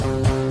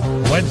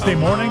Wednesday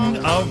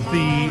morning of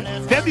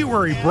the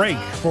February break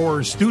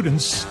for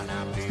students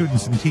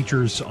and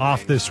teachers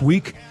off this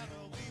week.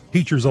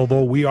 Teachers,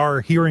 although we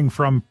are hearing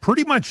from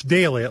pretty much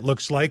daily, it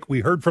looks like. We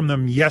heard from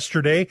them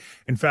yesterday.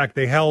 In fact,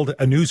 they held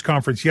a news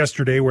conference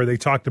yesterday where they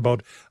talked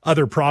about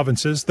other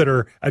provinces that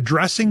are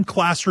addressing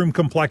classroom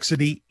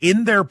complexity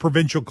in their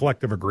provincial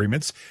collective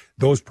agreements.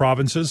 Those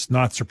provinces,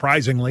 not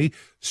surprisingly,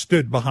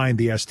 stood behind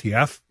the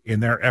STF in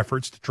their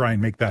efforts to try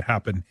and make that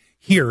happen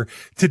here.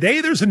 Today,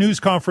 there's a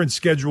news conference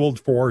scheduled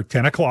for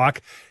 10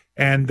 o'clock.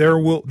 And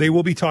they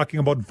will be talking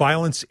about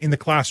violence in the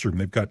classroom.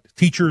 They've got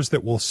teachers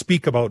that will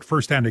speak about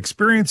firsthand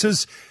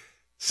experiences.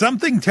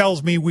 Something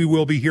tells me we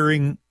will be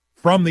hearing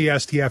from the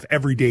STF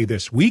every day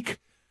this week.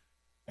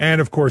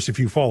 And of course, if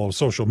you follow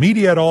social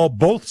media at all,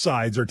 both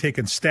sides are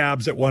taking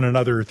stabs at one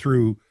another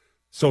through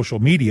social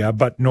media,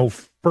 but no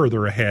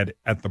further ahead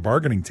at the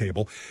bargaining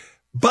table.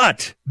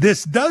 But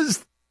this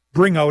does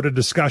bring out a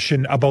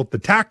discussion about the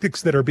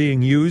tactics that are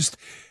being used.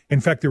 In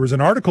fact, there was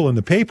an article in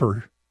the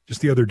paper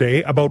just the other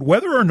day about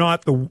whether or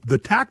not the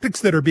tactics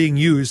that are being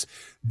used,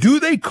 do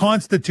they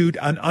constitute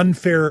an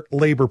unfair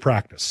labor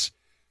practice?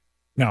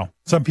 Now,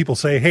 some people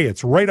say, hey,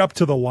 it's right up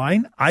to the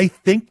line. I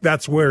think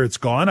that's where it's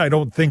gone.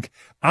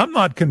 I'm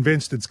not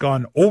convinced it's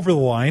gone over the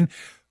line,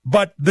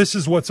 but this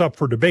is what's up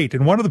for debate.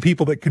 And one of the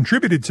people that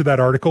contributed to that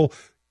article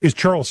is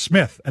Charles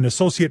Smith, an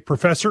associate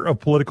professor of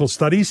political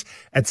studies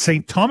at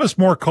St. Thomas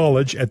More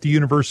College at the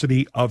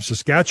University of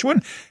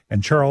Saskatchewan.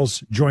 And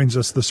Charles joins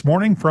us this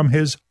morning from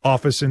his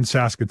office in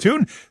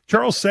Saskatoon.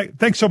 Charles,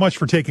 thanks so much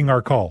for taking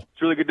our call.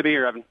 It's really good to be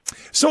here, Evan.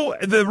 So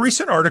the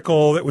recent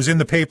article that was in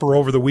the paper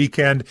over the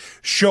weekend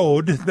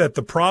showed that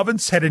the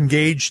province had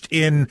engaged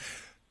in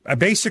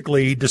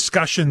basically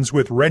discussions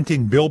with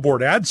renting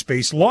billboard ad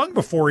space long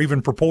before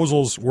even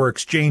proposals were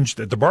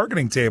exchanged at the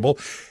bargaining table.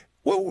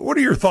 What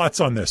are your thoughts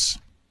on this?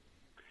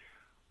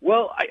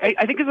 Well,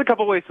 I think there's a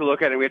couple ways to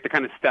look at it. We have to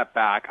kind of step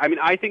back. I mean,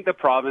 I think the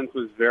province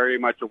was very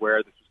much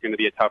aware this was going to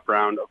be a tough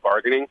round of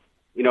bargaining.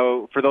 You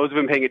know, for those who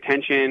have been paying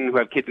attention, who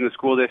have kids in the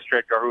school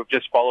district, or who have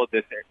just followed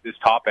this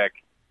topic,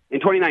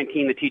 in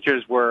 2019, the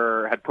teachers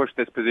had pushed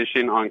this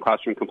position on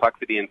classroom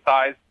complexity and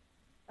size.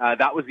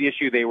 That was the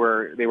issue they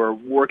were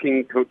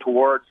working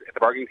towards at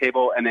the bargaining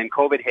table, and then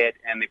COVID hit,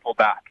 and they pulled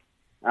back.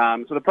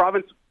 So the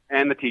province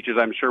and the teachers,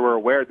 I'm sure, were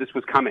aware this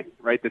was coming,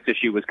 right? This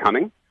issue was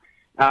coming.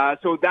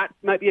 So that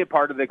might be a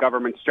part of the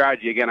government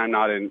strategy. Again, I'm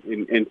not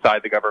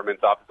inside the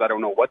government's office. I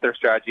don't know what their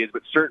strategy is,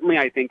 but certainly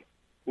I think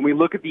when we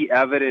look at the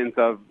evidence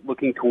of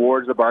looking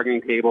towards the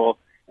bargaining table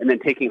and then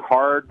taking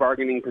hard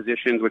bargaining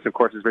positions, which of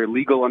course is very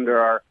legal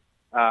under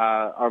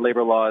our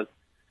labor laws,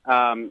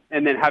 and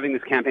then having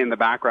this campaign in the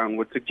background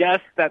would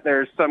suggest that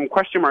there's some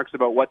question marks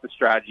about what the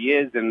strategy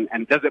is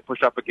and does it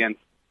push up against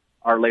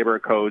our labor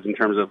codes in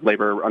terms of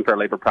unfair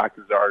labor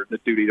practices, or the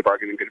duty to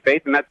bargain in good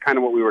faith. And that's kind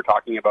of what we were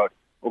talking about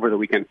over the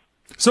weekend.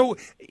 So,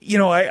 you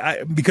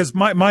know, because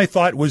my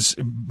thought was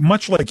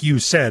much like you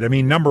said. I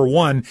mean, number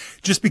one,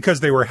 just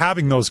because they were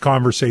having those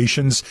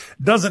conversations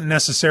doesn't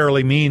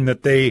necessarily mean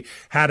that they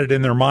had it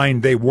in their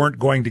mind they weren't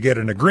going to get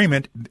an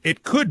agreement.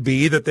 It could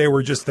be that they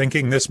were just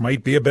thinking this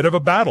might be a bit of a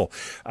battle.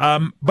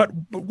 But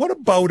what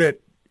about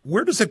it?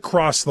 Where does it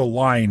cross the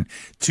line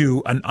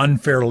to an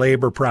unfair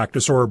labor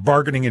practice or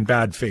bargaining in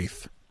bad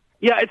faith?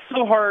 Yeah, it's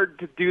so hard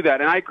to do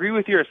that. And I agree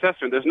with your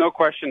assessment. There's no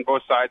question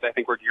both sides, I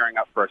think, were gearing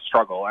up for a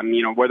struggle. And,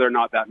 you know, whether or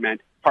not that meant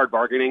hard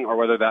bargaining or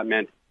whether that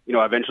meant, you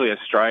know, eventually a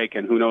strike,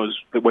 and who knows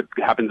what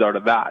happens out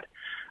of that.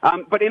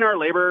 But in our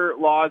labor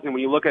laws, and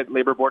when you look at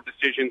labor board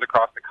decisions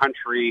across the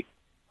country,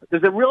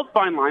 there's a real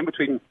fine line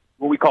between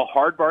what we call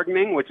hard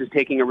bargaining, which is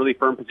taking a really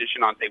firm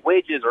position on, say,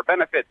 wages or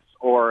benefits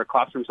or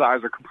classroom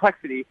size or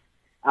complexity,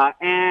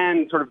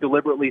 and sort of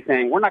deliberately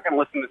saying, we're not going to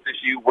listen to this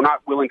issue. We're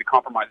not willing to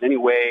compromise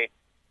anyway.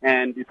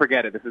 And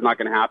forget it, this is not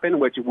going to happen,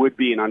 which would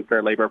be an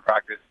unfair labor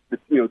practice.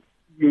 You know,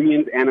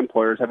 unions and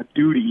employers have a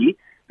duty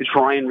to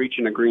try and reach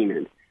an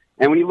agreement.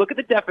 And when you look at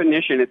the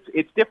definition,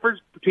 it differs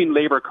between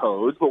labor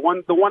codes, but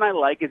the one I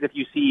like is if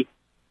you see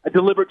a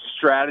deliberate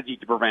strategy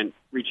to prevent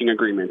reaching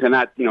agreement, and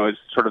that, you know, is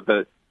sort of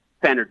the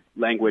standard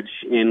language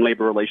in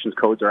labor relations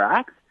codes or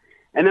acts.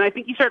 And then I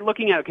think you start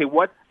looking at, okay,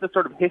 what's the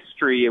sort of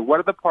history, what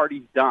have the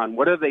parties done,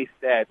 what have they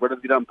said, what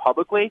have they done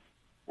publicly?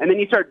 And then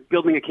you start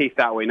building a case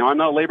that way. Now, I'm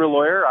not a labor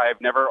lawyer.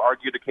 I've never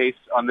argued a case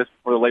on this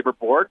for the labor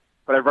board,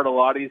 but I've read a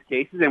lot of these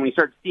cases. And when you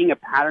start seeing a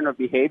pattern of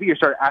behavior, you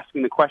start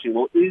asking the question,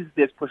 well, is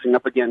this pushing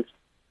up against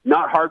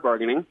not hard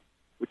bargaining,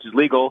 which is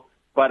legal,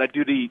 but a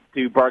duty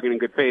to bargain in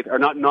good faith, or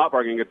not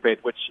bargaining in good faith,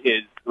 which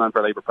is an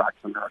unfair labor practice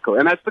under our code?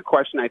 And that's the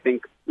question I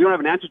think we don't have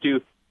an answer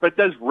to, but it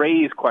does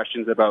raise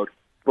questions about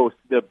both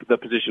the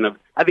position of,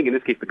 I think in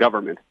this case, the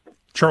government.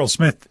 Charles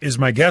Smith is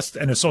my guest,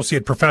 an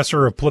associate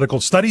professor of political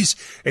studies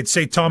at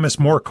St. Thomas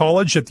More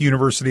College at the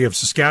University of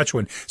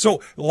Saskatchewan.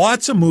 So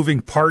lots of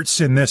moving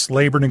parts in this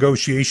labor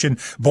negotiation,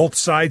 both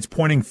sides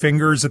pointing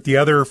fingers at the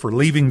other for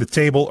leaving the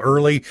table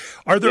early.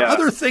 Are there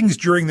other things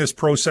during this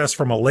process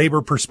from a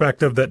labor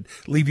perspective that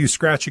leave you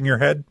scratching your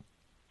head?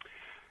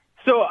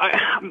 So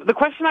the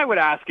question I would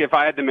ask if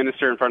I had the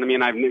minister in front of me,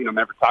 and I've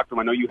never talked to him,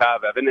 I know you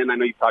have, Evan, and I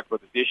know you've talked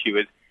about this issue,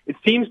 is it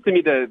seems to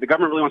me the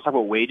government really wants to talk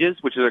about wages,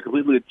 which is a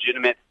completely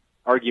legitimate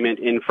argument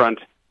in front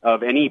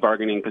of any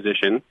bargaining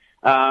position.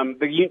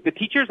 The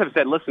teachers have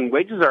said, listen,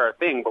 wages are a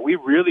thing, but we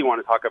really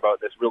want to talk about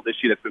this real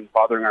issue that's been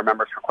bothering our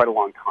members for quite a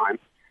long time.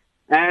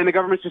 And the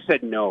government's just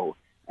said no.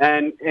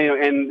 And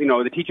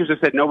the teachers have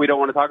said, no, we don't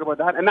want to talk about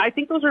that. And I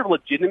think those are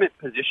legitimate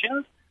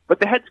positions. But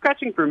the head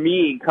scratching for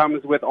me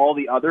comes with all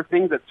the other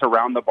things that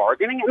surround the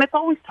bargaining. And it's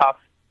always tough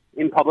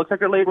in public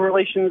sector labor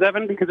relations,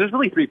 Evan, because there's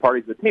really three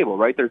parties at the table,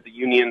 right? There's the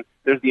union,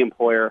 there's the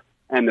employer,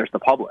 and there's the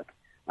public.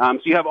 So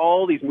you have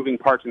all these moving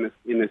parts in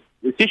this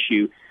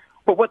issue.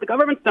 But what the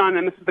government's done,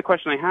 and this is the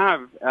question I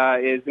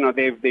have, is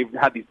they've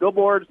had these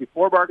billboards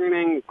before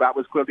bargaining. That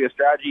was clearly a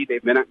strategy.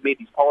 They've made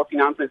these policy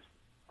announcements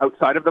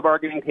outside of the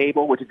bargaining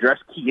table, which address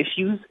key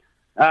issues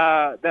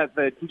that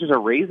the teachers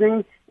are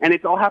raising, and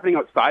it's all happening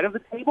outside of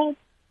the table.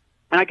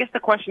 And I guess the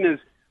question is,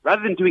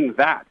 rather than doing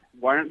that,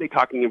 why aren't they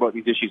talking about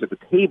these issues at the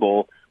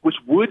table, which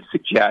would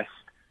suggest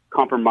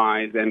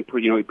compromise and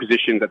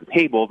positions at the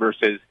table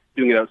versus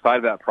doing it outside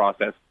of that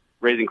process,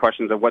 raising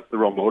questions of what's the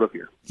real motive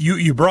here?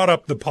 You brought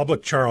up the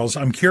public, Charles.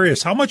 I'm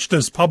curious, how much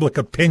does public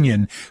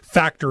opinion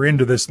factor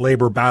into this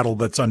labor battle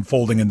that's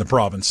unfolding in the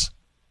province?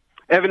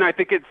 Evan, I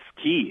think it's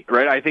key,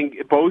 right? I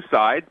think both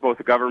sides, both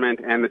the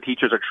government and the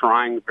teachers, are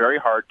trying very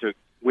hard to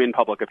win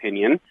public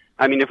opinion.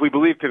 I mean, if we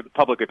believe to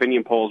public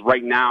opinion polls,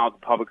 right now the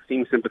public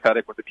seems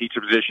sympathetic with the teacher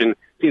position,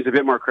 seems a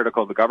bit more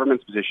critical of the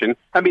government's position.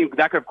 I mean,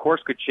 that of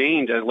course could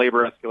change as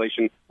labor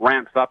escalation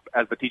ramps up,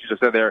 as the teachers have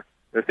said they're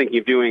thinking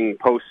of doing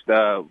post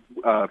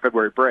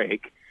February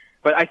break.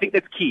 But I think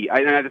that's key.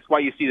 And that's why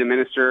you see the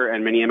minister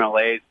and many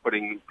MLAs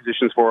putting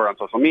positions forward on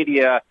social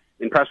media,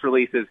 in press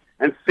releases,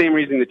 and the same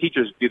reason the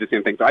teachers do the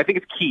same thing. So I think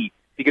it's key,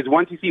 because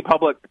once you see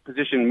public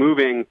position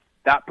moving,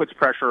 that puts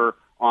pressure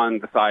on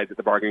the sides at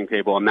the bargaining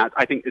table, and that's,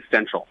 I think,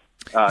 essential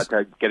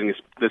to getting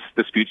this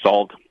dispute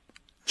solved.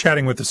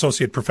 Chatting with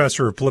Associate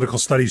Professor of Political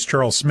Studies,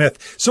 Charles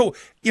Smith. So,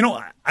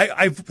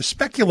 I've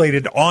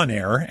speculated on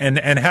air and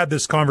had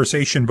this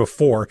conversation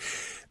before.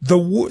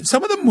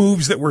 Some of the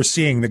moves that we're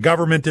seeing, the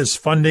government is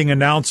funding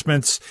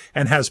announcements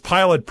and has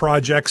pilot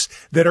projects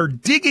that are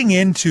digging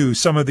into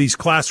some of these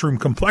classroom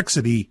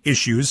complexity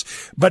issues,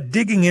 but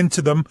digging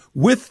into them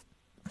with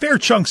fair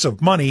chunks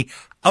of money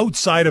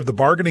outside of the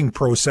bargaining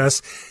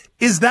process.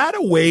 Is that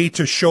a way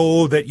to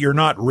show that you're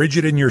not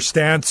rigid in your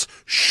stance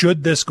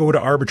should this go to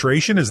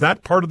arbitration? Is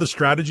that part of the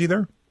strategy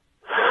there?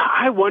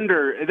 I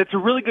wonder. That's a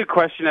really good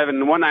question, Evan,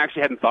 and one I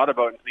actually hadn't thought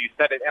about until you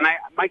said it. And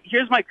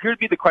here's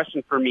the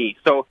question for me.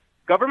 So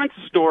governments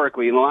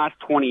historically, in the last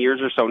 20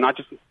 years or so, not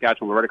just in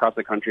Saskatchewan, but right across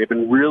the country, have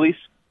been really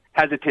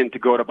hesitant to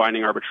go to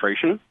binding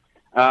arbitration.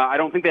 I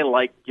don't think they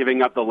like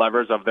giving up the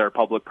levers of their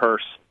public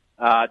purse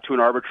to an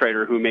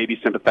arbitrator who may be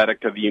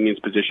sympathetic to the union's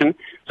position.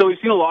 So we've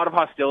seen a lot of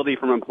hostility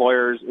from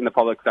employers in the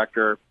public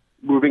sector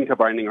moving to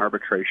binding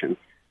arbitration.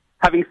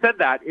 Having said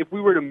that, if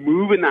we were to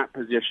move in that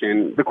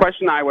position, the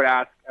question I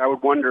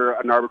would wonder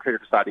an arbitrator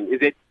deciding,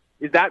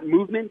 is that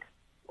movement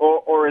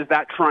or is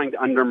that trying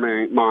to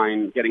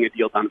undermine getting a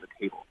deal done at the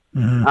table?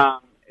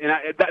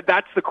 Mm-hmm.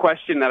 That's the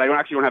question that I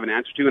don't have an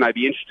answer to, and I'd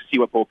be interested to see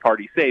what both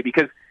parties say,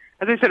 because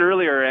as I said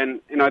earlier, and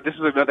this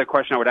is another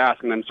question I would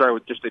ask, and I'm sorry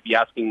just to be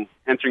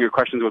answering your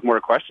questions with more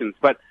questions,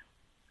 but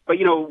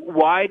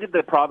why did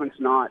the province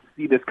not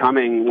see this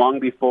coming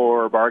long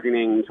before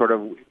bargaining sort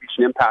of reached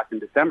an impasse in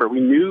December? We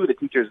knew the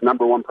teachers'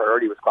 number one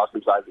priority was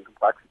classroom size and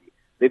complexity.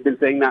 They've been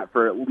saying that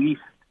for at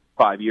least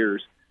 5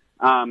 years.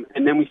 And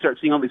then we start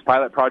seeing all these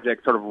pilot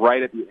projects sort of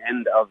right at the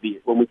end of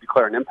when we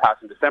declare an impasse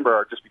in December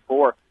or just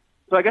before.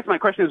 So I guess my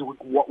question is,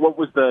 what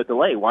was the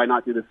delay? Why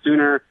not do this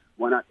sooner?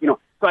 Why not,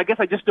 So I guess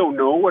I just don't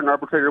know what an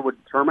arbitrator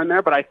would determine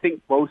there, but I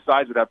think both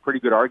sides would have pretty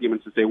good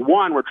arguments to say,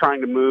 one, we're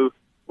trying to move,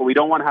 but we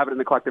don't want to have it in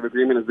the collective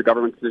agreement as the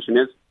government's position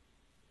is.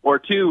 Or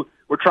two,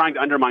 we're trying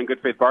to undermine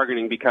good faith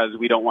bargaining because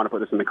we don't want to put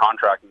this in the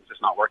contract and it's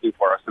just not working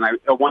for us. And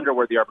I wonder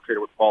where the arbitrator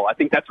would fall. I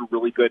think that's a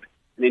really good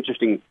and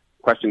interesting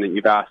question that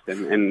you've asked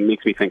and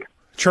makes me think.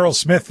 Charles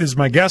Smith is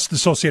my guest,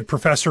 Associate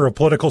Professor of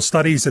Political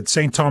Studies at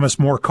St. Thomas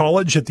More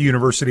College at the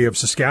University of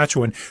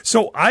Saskatchewan.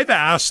 So I've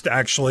asked,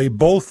 actually,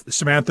 both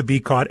Samantha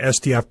Beacott,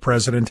 STF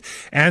President,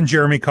 and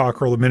Jeremy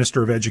Cockrell, the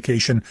Minister of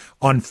Education,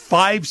 on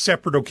 5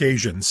 separate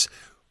occasions,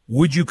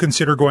 would you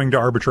consider going to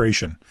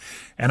arbitration?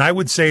 And I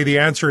would say the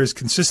answer has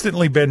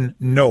consistently been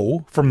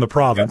no from the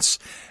province.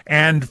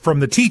 And from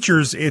the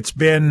teachers, it's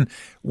been,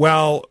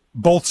 well,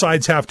 both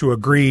sides have to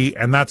agree,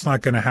 and that's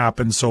not going to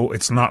happen, so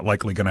it's not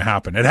likely going to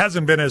happen. It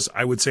hasn't been, as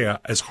I would say,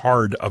 as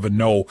hard of a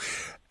no.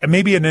 And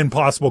maybe an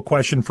impossible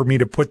question for me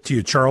to put to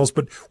you, Charles,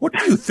 but what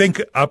do you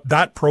think of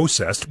that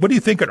process? What do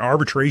you think an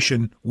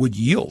arbitration would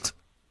yield?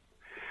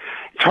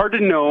 It's hard to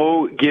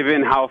know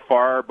given how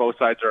far both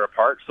sides are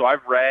apart. So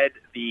I've read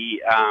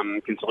the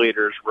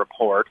conciliators'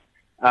 report,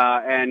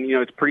 and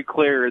it's pretty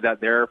clear that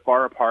they're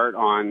far apart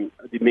on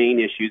the main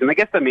issues. And I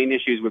guess the main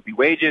issues would be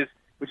wages,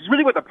 which is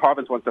really what the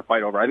province wants to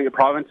fight over. I think the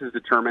province has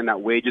determined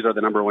that wages are the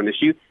number one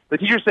issue. The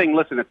teacher's saying,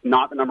 listen, it's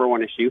not the number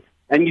one issue.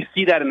 And you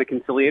see that in the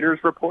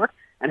conciliators report.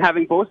 And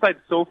having both sides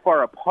so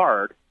far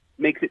apart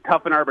makes it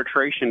tough in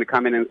arbitration to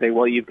come in and say,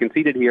 well, you've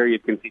conceded here,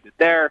 you've conceded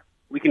there.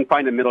 We can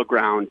find a middle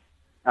ground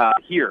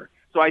here.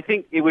 So I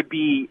think it would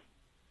be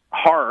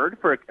hard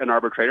for an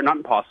arbitrator, not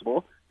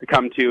impossible, to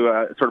come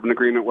to sort of an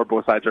agreement where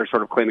both sides are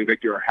sort of claiming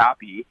victory or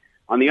happy.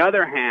 On the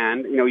other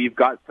hand, you've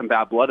got some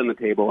bad blood on the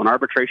table, and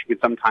arbitration can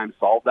sometimes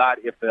solve that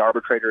if the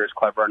arbitrator is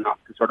clever enough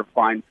to sort of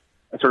find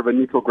a sort of a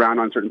neutral ground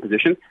on certain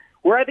positions.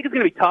 Where I think it's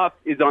going to be tough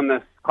is on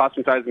this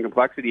classroom size and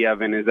complexity,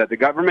 Evan, is that the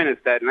government has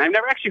said, and I've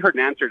never actually heard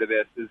an answer to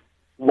this, is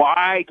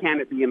why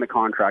can't it be in the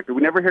contract?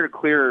 We never heard a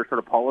clear sort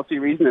of policy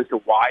reason as to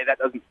why that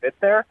doesn't fit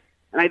there.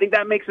 And I think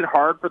that makes it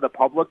hard for the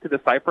public to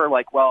decipher,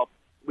 like, well,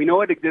 we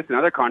know it exists in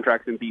other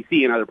contracts in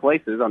BC and other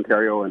places,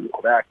 Ontario and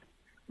Quebec.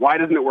 Why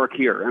doesn't it work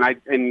here? And I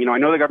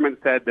know the government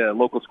said the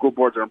local school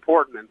boards are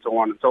important and so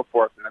on and so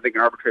forth, and I think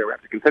an arbitrator would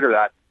have to consider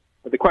that.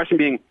 But the question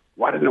being,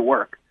 why doesn't it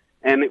work?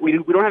 And we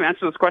don't have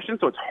answers to those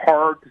questions, so it's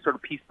hard to sort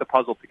of piece the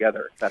puzzle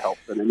together, if that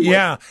helps in any way.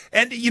 Yeah.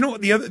 And,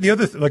 the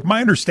other like my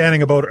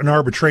understanding about an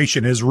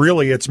arbitration is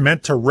really it's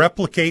meant to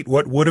replicate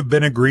what would have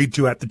been agreed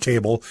to at the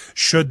table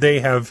should they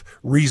have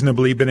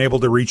reasonably been able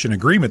to reach an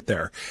agreement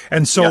there.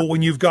 And so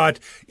when you've got,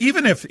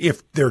 even if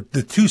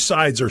the two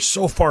sides are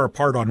so far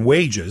apart on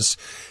wages,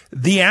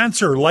 the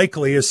answer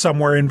likely is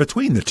somewhere in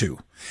between the two.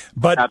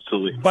 But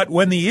absolutely. But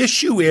when the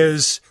issue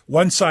is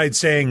one side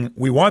saying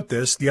we want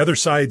this, the other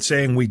side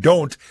saying we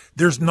don't,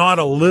 there's not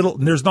a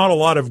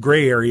lot of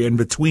gray area in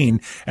between,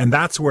 and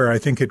that's where I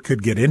think it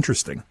could get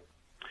interesting.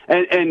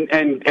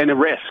 And a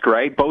risk,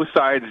 right? Both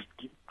sides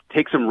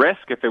take some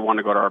risk if they want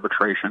to go to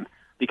arbitration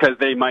because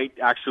they might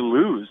actually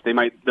lose.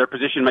 Their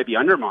position might be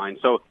undermined.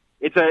 So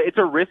it's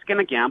a risk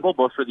and a gamble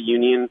both for the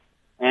union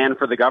and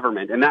for the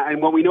government.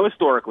 And what we know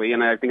historically,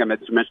 and I think I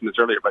mentioned this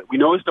earlier, but we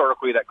know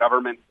historically that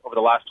governments over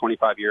the last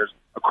 25 years,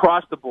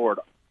 across the board,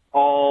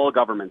 all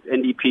governments,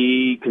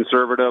 NDP,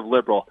 Conservative,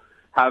 Liberal,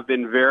 have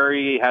been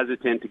very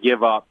hesitant to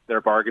give up their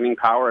bargaining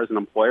power as an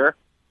employer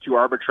to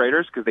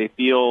arbitrators because they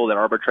feel that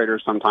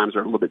arbitrators sometimes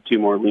are a little bit too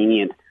more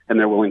lenient than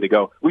they're willing to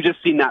go. We've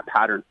just seen that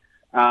pattern.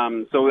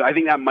 So I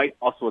think that might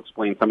also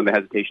explain some of the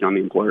hesitation on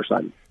the employer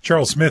side.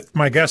 Charles Smith,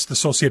 my guest,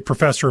 Associate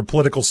Professor of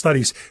Political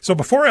Studies. So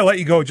before I let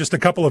you go, just a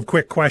couple of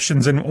quick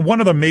questions, and one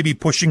of them may be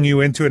pushing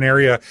you into an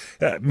area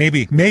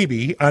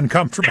maybe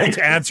uncomfortable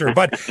to answer,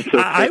 but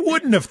I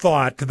wouldn't have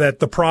thought that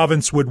the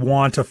province would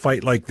want a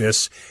fight like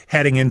this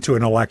heading into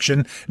an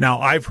election. Now,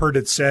 I've heard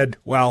it said,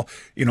 well,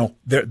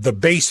 the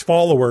base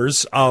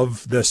followers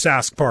of the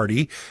Sask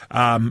Party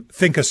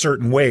think a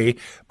certain way,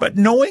 but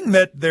knowing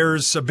that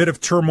there's a bit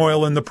of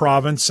turmoil in the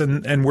province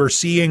and we're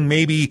seeing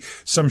maybe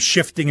some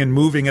shifting and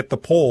moving at the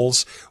polls,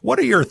 what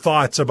are your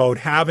thoughts about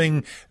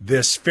having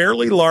this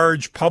fairly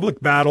large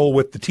public battle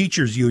with the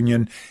teachers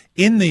union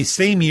in the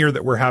same year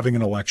that we're having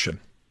an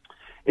election?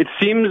 It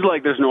seems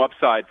like there's no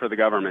upside for the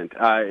government,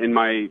 in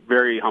my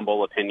very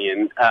humble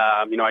opinion.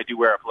 I do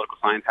wear a political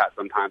science hat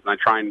sometimes, and I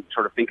try and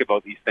sort of think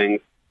about these things.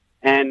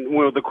 And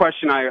the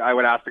question I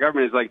would ask the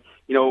government is like,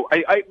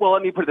 well,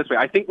 let me put it this way.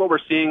 I think what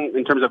we're seeing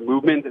in terms of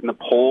movement in the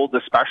polls,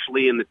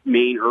 especially in the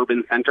main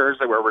urban centers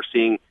where we're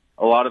seeing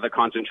a lot of the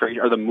concentration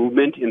or the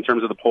movement in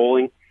terms of the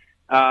polling,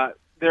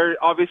 there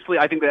obviously,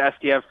 I think the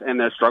SDF and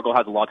their struggle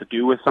has a lot to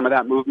do with some of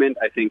that movement.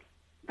 I think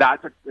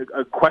that's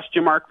a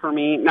question mark for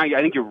me. Now,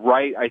 I think you're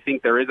right. I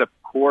think there is a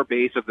core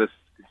base of the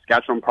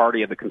Saskatchewan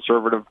Party, of the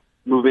Conservative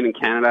movement in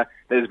Canada,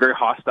 that is very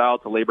hostile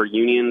to labor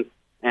unions.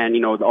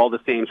 And, all the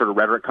same sort of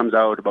rhetoric comes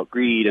out about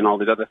greed and all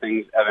these other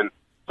things, Evan.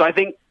 So I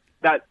think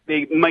that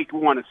they might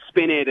want to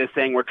spin it as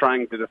saying we're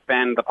trying to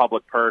defend the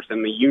public purse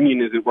and the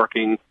union isn't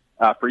working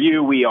for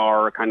you. We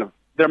are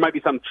there might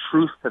be some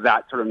truth to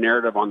that sort of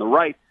narrative on the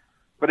right,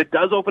 but it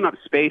does open up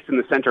space in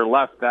the center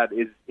left that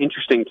is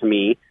interesting to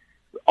me.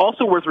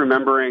 Also worth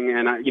remembering,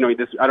 and I don't know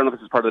if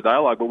this is part of the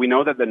dialogue, but we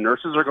know that the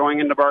nurses are going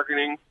into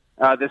bargaining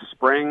this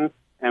spring.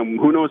 And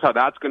who knows how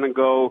that's going to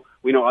go.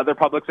 We know other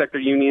public sector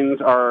unions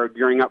are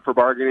gearing up for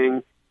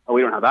bargaining. We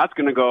don't know how that's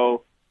going to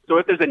go. So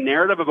if there's a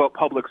narrative about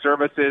public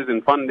services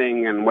and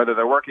funding and whether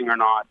they're working or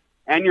not,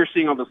 and you're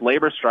seeing all this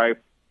labor strife,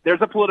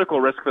 there's a political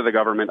risk for the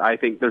government. I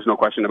think there's no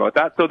question about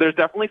that. So there's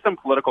definitely some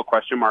political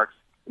question marks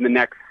in the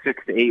next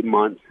 6 to 8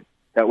 months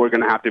that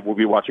we'll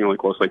be watching really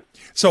closely.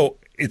 So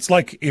it's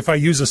like, if I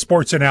use a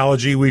sports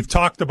analogy, we've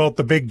talked about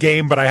the big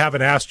game, but I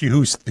haven't asked you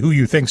who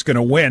you think's going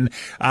to win.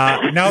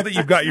 Now that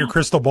you've got your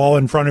crystal ball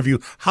in front of you,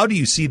 how do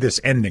you see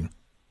this ending?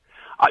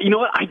 You know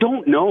what? I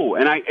don't know.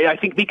 And I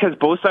think because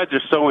both sides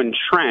are so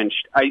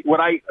entrenched,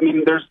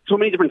 there's so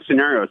many different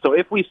scenarios. So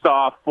if we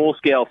saw a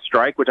full-scale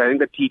strike, which I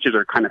think the teachers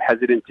are kind of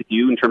hesitant to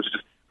do in terms of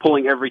just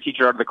pulling every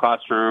teacher out of the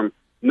classroom,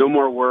 no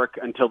more work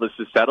until this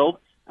is settled,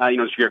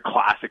 just your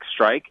classic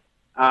strike,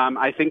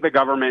 I think the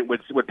government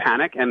would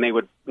panic and they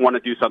would want to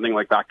do something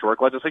like back to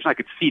work legislation. I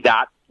could see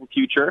that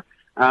future.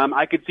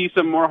 I could see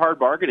some more hard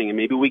bargaining, and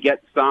maybe we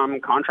get some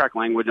contract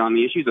language on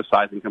the issues of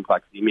size and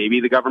complexity. Maybe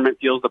the government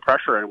feels the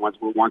pressure and wants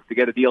to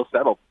get a deal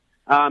settled.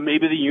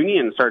 maybe the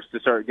union starts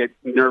to get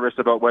nervous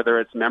about whether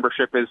its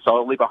membership is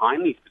solidly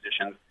behind these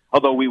positions.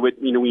 Although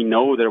we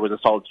know there was a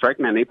solid strike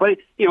mandate, but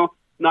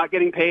not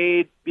getting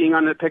paid, being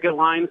on the picket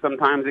line,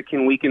 sometimes it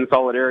can weaken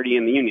solidarity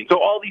in the union.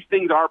 So all these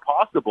things are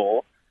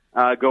possible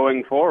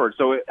going forward.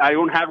 So I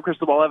don't have a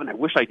crystal ball, Evan. I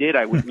wish I did.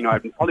 I would,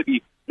 I'd probably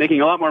be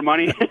making a lot more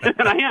money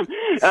than I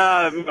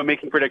am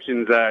making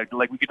predictions.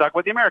 Like we could talk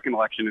about the American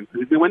election and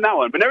who's going to win that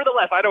one. But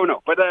nevertheless, I don't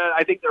know. But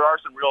I think there are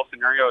some real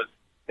scenarios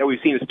that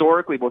we've seen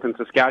historically, both in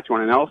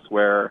Saskatchewan and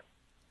elsewhere.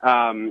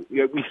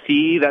 We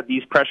see that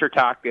these pressure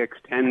tactics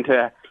tend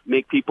to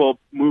make people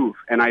move,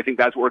 and I think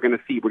that's what we're going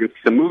to see. We're going to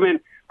see some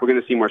movement. We're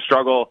going to see more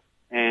struggle,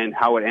 and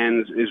how it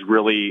ends is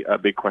really a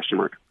big question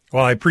mark.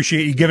 Well, I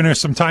appreciate you giving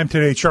us some time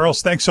today,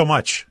 Charles. Thanks so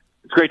much.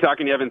 It's great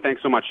talking to you, Evan.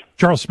 Thanks so much.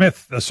 Charles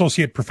Smith,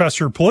 Associate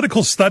Professor of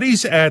Political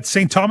Studies at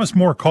St. Thomas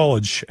More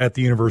College at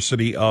the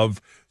University of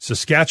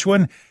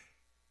Saskatchewan.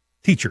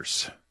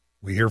 Teachers,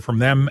 we hear from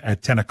them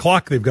at 10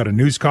 o'clock. They've got a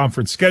news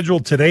conference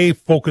scheduled today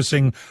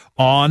focusing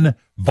on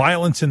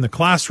violence in the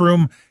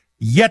classroom.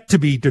 Yet to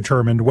be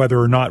determined whether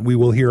or not we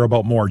will hear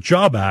about more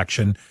job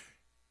action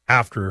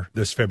after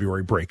this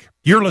February break.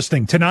 You're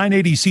listening to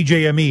 980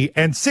 CJME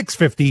and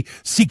 650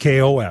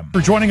 CKOM.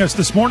 For joining us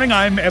this morning,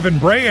 I'm Evan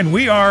Bray, and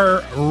we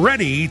are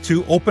ready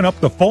to open up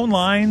the phone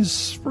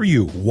lines for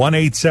you.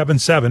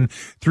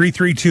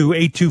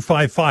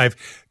 1-877-332-8255.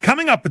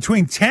 Coming up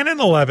between 10 and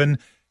 11,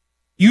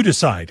 you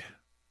decide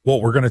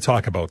what we're going to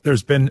talk about.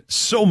 There's been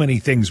so many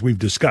things we've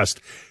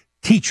discussed.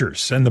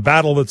 Teachers and the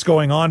battle that's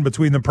going on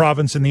between the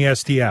province and the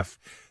STF.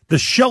 The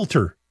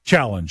shelter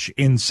challenge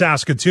in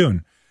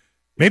Saskatoon.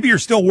 Maybe you're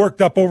still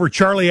worked up over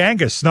Charlie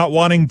Angus not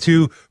wanting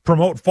to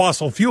promote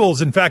fossil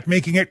fuels, in fact,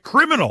 making it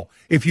criminal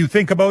if you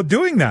think about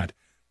doing that.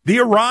 The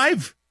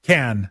Arrive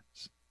can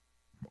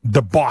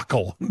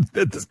debacle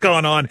that's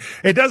gone on.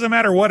 It doesn't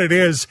matter what it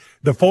is.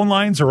 The phone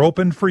lines are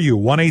open for you.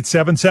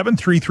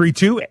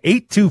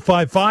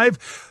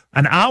 1-877-332-8255.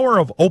 An hour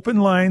of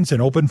open lines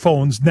and open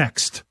phones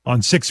next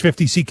on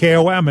 650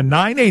 CKOM and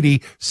 980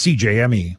 CJME.